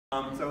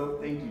So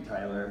thank you,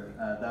 Tyler.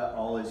 That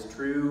all is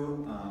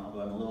true,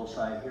 although I'm a little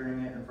shy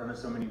hearing it in front of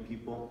so many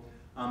people.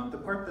 The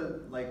part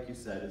that, like you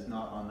said, is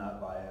not on that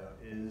bio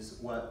is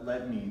what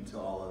led me to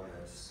all of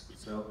this.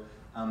 So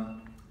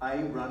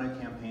I run a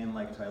campaign,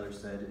 like Tyler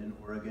said, in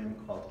Oregon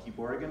called Keep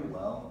Oregon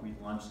Well. We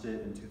launched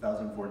it in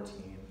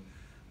 2014.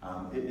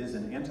 It is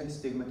an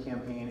anti-stigma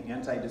campaign,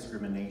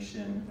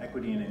 anti-discrimination,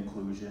 equity and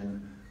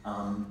inclusion,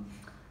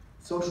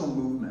 social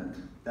movement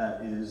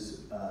that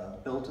is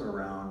built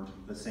around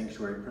the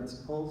sanctuary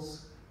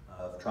principles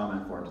of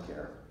trauma-informed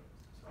care.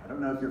 So I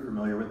don't know if you're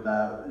familiar with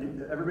that.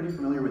 Everybody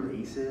familiar with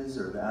ACEs,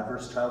 or the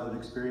Adverse Childhood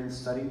Experience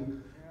Study?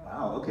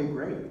 Wow, okay,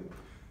 great.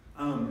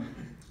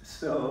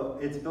 So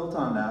it's built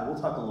on that. We'll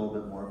talk a little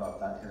bit more about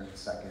that here in a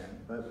second.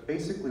 But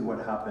basically what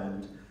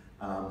happened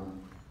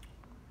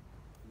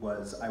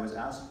was I was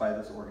asked by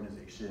this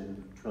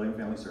organization, Trillium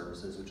Family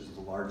Services, which is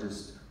the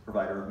largest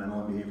provider of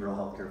mental and behavioral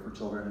health care for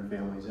children and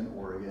families in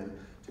Oregon,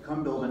 to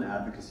come build an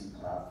advocacy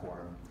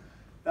platform.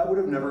 That would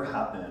have never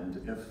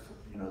happened if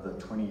the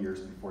 20 years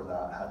before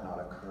that had not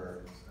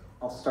occurred.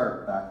 I'll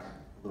start back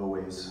a little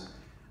ways.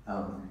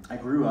 I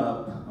grew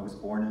up, I was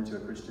born into a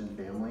Christian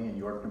family in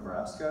York,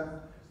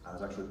 Nebraska. I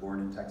was actually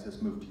born in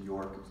Texas, moved to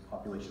York. It was a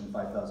population of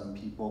 5,000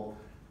 people.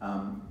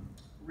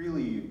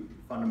 Really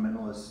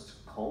fundamentalist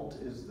cult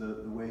is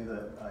the way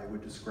that I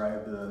would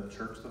describe the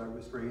church that I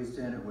was raised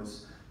in. It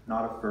was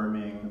not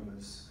affirming, it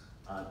was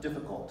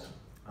difficult.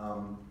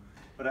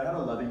 But I had a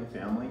loving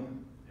family,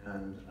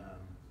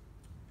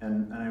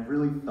 and I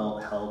really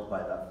felt held by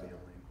that family.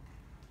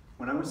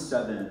 When I was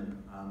 7,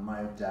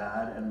 my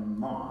dad and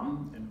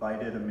mom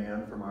invited a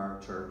man from our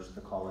church,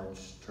 the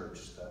college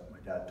church that my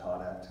dad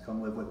taught at, to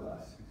come live with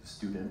us. He was a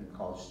student,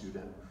 college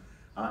student.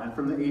 And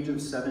from the age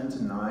of 7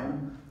 to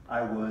 9,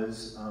 I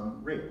was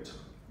raped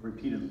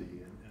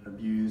repeatedly and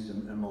abused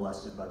and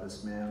molested by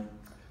this man.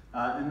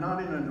 And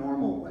not in a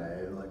normal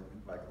way,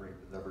 like rape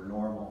is ever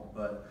normal,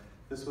 but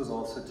this was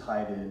also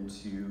tied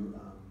into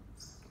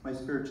my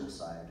spiritual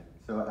side.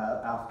 So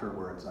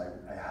afterwards,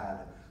 I had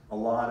a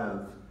lot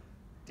of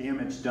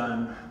damage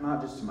done,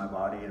 not just to my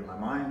body and my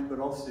mind, but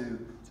also to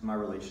my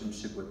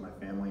relationship with my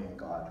family and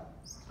God.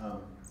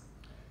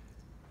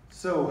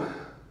 So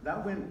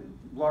that went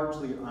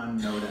largely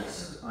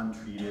unnoticed,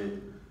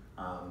 untreated.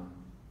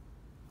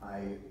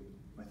 I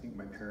think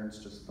my parents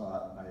just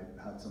thought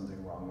I had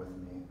something wrong with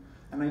me,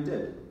 and I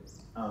did,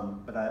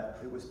 but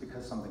it was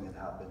because something had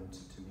happened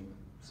to me.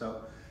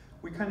 So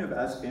we kind of,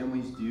 as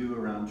families do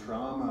around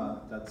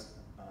trauma, that's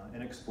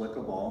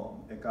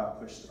inexplicable. It got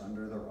pushed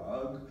under the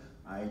rug.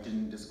 I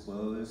didn't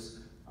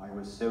disclose. I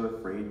was so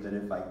afraid that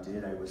if I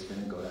did, I was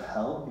going to go to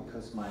hell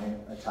because my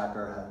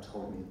attacker had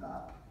told me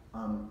that.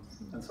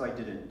 And so I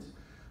didn't.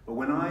 But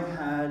when I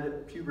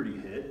had puberty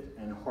hit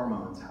and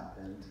hormones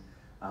happened,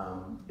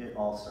 it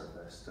all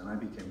surfaced, and I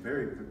became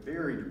very,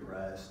 very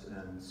depressed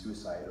and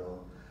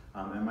suicidal.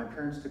 And my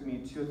parents took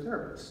me to a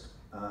therapist.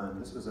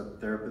 This was a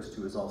therapist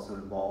who was also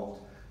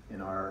involved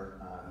in our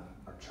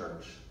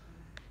church.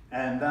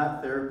 And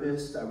that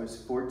therapist, I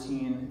was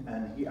 14,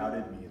 and he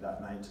outed me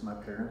that night to my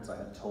parents. I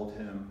had told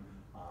him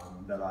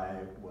that I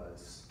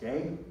was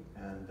gay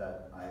and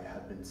that I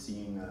had been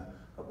seeing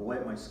a boy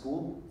at my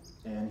school,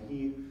 and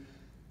he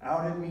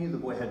outed me. The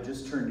boy had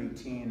just turned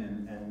 18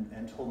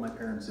 and told my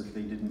parents if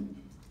they didn't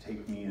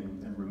take me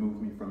and remove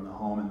me from the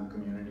home and the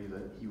community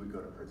that he would go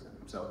to prison.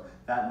 So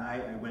that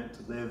night I went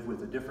to live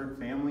with a different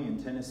family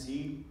in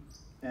Tennessee,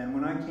 and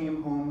when I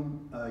came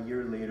home a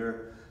year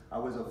later, I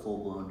was a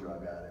full-blown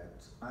drug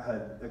addict. I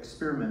had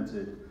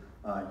experimented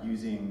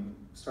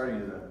starting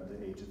at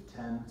the age of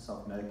 10,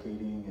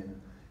 self-medicating,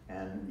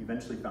 and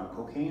eventually found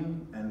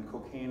cocaine, and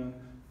cocaine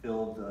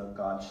filled the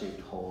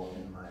God-shaped hole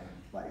in my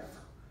life.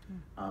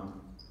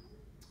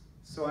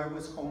 So I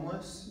was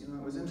homeless.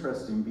 It was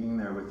interesting being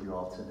there with you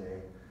all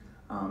today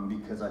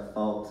because I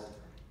felt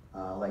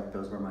like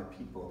those were my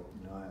people.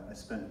 I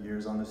spent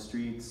years on the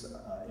streets,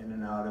 in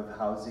and out of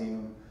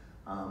housing,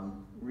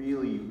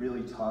 really,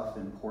 really tough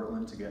in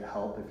Portland to get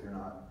help if you're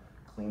not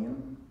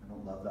clean. I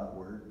don't love that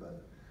word,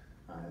 but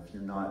if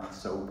you're not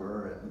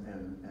sober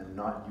and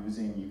not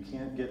using, you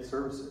can't get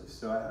services.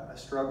 So I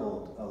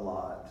struggled a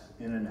lot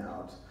in and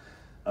out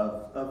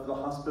of the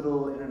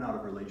hospital, in and out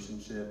of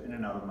relationship, in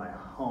and out of my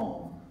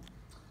home.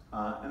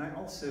 And I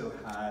also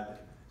had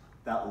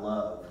that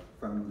love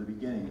from the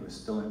beginning. It was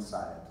still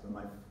inside.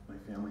 My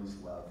family's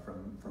love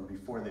from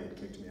before they had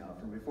kicked me out,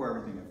 from before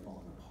everything had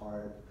fallen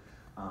apart.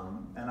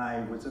 And I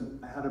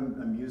had a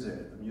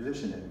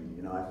musician in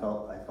me. I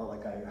felt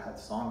like I had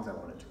songs I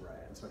wanted to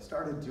write, and so I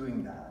started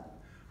doing that.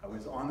 I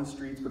was on the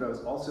streets, but I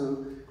was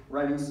also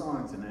writing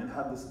songs, and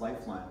had this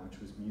lifeline, which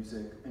was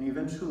music. And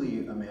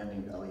eventually, a man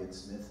named Elliott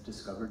Smith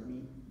discovered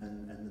me,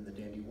 and then the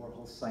Dandy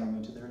Warhols signed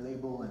me to their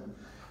label,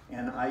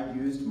 and I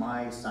used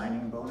my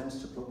signing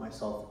bonus to put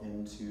myself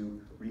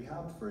into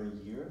rehab for a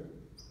year.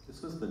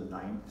 This was the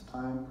 9th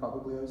time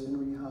probably I was in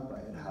rehab.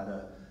 I had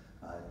a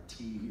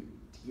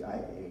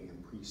TIA,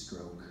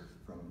 pre-stroke,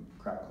 from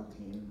crack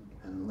cocaine,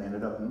 and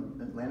landed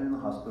in the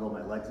hospital.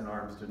 My legs and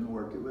arms didn't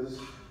work. It was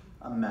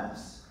a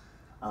mess.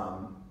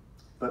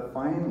 But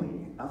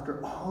finally,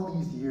 after all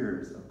these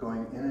years of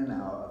going in and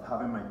out, of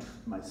having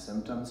my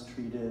symptoms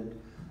treated,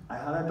 I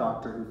had a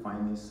doctor who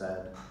finally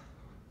said,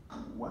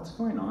 "What's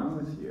going on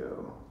with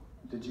you?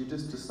 Did you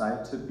just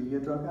decide to be a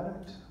drug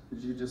addict?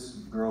 Did you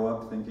just grow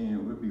up thinking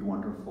it would be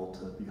wonderful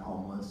to be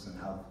homeless and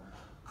have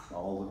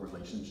all the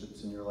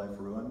relationships in your life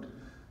ruined?"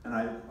 And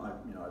I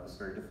was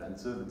very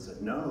defensive and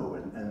said no,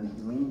 and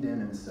he leaned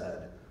in and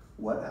said,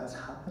 "What has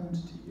happened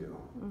to you?"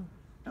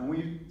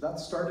 And that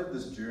started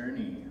this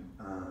journey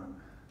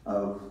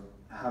of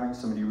having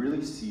somebody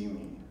really see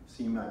me,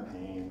 see my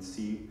pain,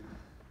 see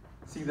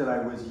that I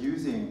was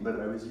using, but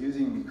I was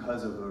using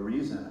because of a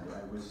reason.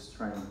 I was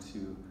trying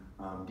to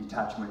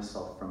detach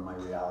myself from my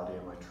reality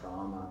and my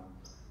trauma.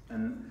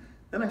 And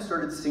then I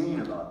started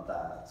singing about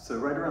that. So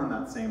right around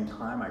that same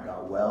time I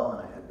got well,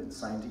 and I had been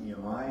signed to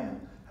EMI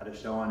and had a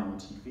show on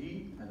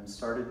MTV and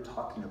started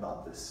talking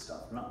about this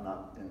stuff,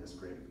 not in this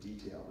great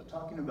detail, but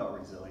talking about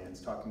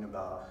resilience, talking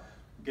about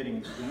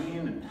getting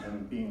clean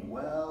and being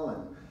well,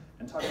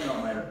 and talking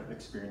about my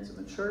experience in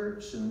the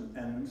church,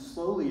 and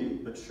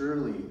slowly but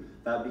surely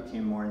that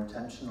became more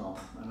intentional,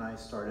 and I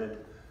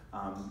started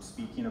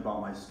speaking about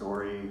my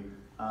story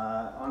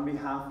on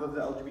behalf of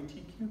the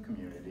LGBTQ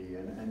community,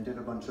 and did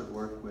a bunch of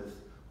work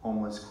with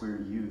homeless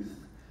queer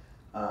youth.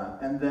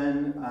 And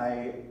then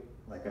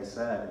like I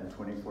said, in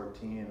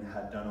 2014,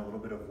 had done a little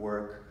bit of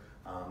work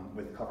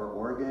with Cover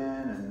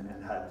Oregon,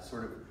 and had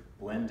sort of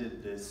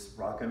blended this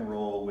rock and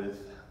roll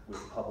with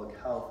public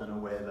health in a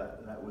way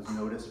that was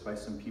noticed by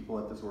some people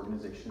at this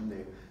organization.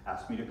 They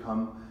asked me to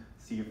come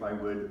see if I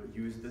would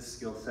use this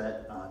skill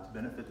set to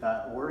benefit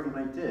that org, and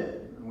I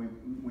did.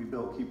 And we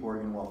built Keep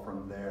Oregon Well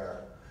from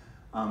there.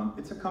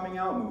 It's a coming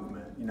out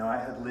movement. I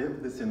had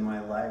lived this in my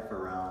life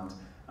around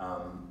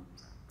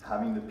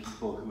having the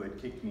people who had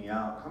kicked me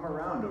out come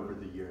around over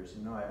the years.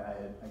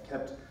 I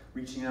kept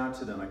reaching out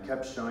to them. I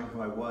kept showing who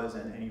I was,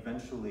 and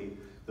eventually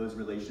those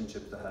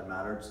relationships that had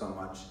mattered so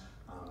much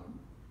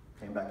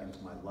came back into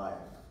my life.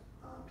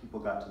 People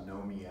got to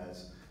know me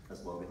as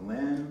Logan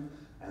Lynn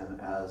and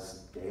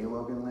as gay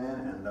Logan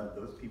Lynn, and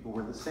those people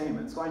were the same.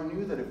 And so I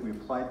knew that if we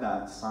applied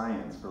that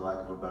science, for lack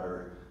of a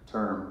better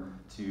term,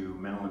 to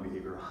mental and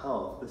behavioral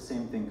health, the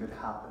same thing could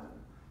happen.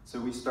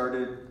 So we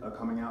started a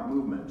coming out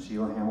movement.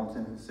 Sheila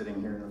Hamilton, who's sitting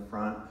here in the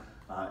front,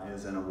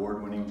 is an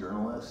award-winning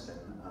journalist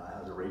and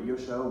has a radio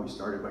show. We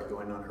started by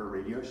going on her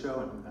radio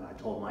show, and I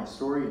told my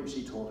story and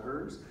she told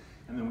hers.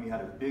 And then we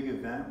had a big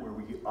event where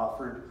we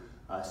offered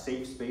a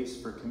safe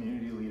space for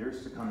community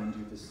leaders to come and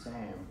do the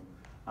same.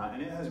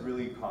 And it has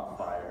really caught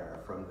fire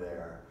from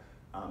there.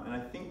 And I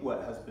think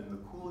what has been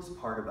the coolest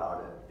part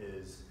about it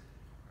is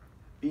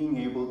being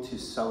able to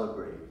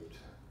celebrate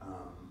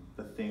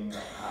the thing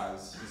that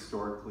has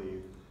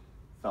historically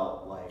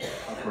felt like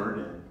a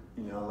burden.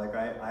 Like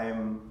I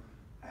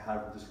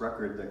have this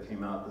record that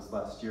came out this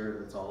last year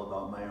that's all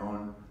about my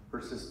own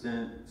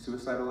persistent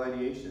suicidal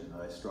ideation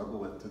that I struggle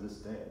with to this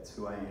day. It's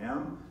who I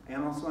am,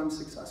 and also I'm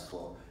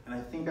successful. And I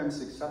think I'm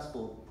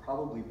successful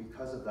probably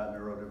because of that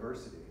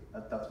neurodiversity.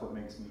 That's what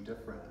makes me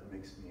different. It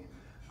makes me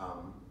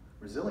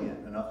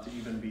resilient enough to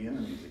even be in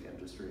the music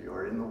industry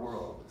or in the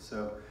world.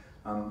 So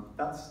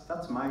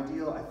that's my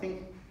deal. I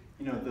think,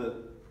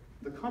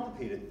 the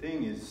complicated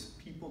thing is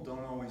people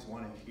don't always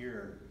want to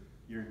hear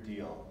your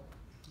deal.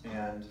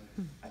 And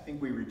I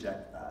think we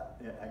reject that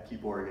at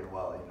Keep Oregon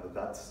Well.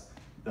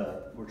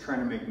 We're trying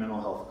to make mental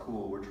health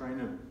cool. We're trying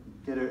to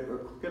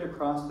get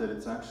across that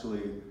it's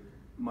actually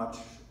much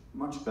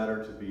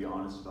better to be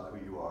honest about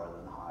who you are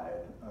than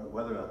hide,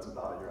 whether that's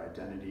about your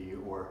identity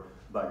or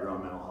about your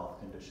own mental health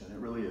condition. It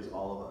really is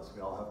all of us.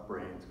 We all have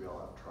brains, we all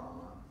have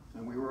trauma.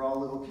 And we were all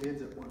little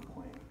kids at one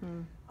point.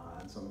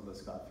 And some of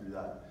us got through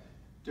that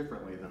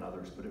differently than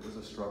others, but it was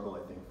a struggle,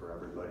 I think, for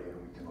everybody,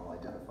 and we can all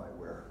identify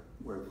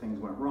where things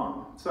went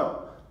wrong.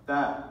 So,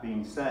 that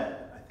being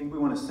said, I think we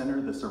want to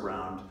center this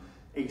around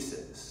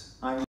ACEs.